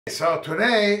So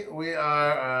today we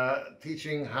are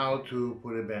teaching how to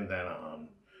put a bandana on.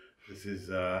 This is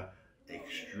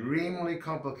extremely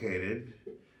complicated,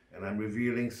 and I'm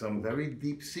revealing some very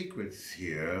deep secrets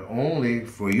here only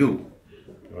for you.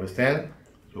 You understand?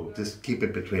 So just keep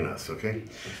it between us, okay?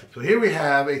 So here we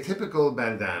have a typical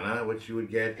bandana, which you would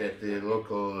get at the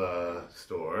local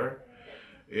store.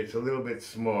 It's a little bit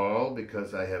small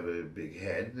because I have a big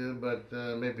head, but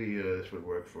maybe this would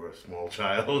work for a small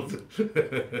child.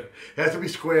 It has to be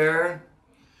square.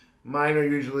 Mine are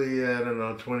usually, I don't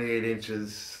know, 28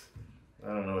 inches. I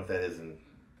don't know what that is in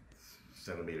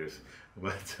centimeters.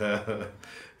 But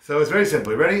so it's very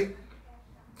simple. You ready?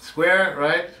 Square,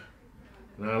 right?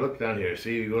 Now look down here.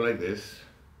 See, you go like this.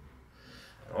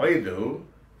 All you do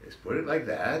is put it like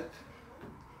that,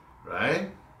 right?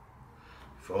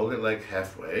 Fold it like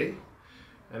halfway,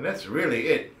 and that's really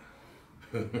it.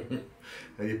 And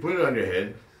you put it on your head.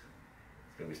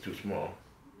 It's gonna be too small.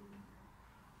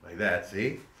 Like that,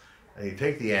 see? And you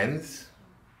take the ends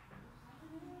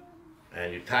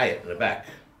and you tie it in the back,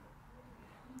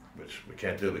 which we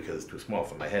can't do because it's too small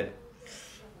for my head.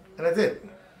 And that's it.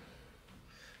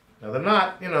 Now the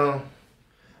knot, you know,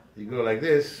 you go like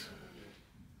this.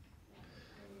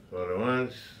 Fold it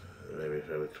once, maybe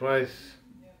fold it twice.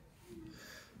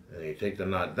 And you take the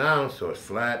knot down so it's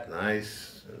flat,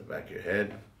 nice, in the back of your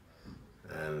head,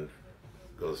 and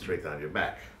goes straight down your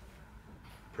back.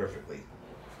 Perfectly.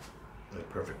 In a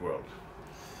perfect world.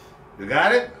 You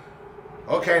got it?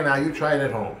 Okay, now you try it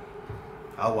at home.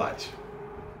 I'll watch.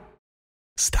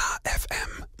 Star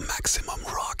FM, Maximum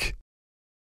Rock.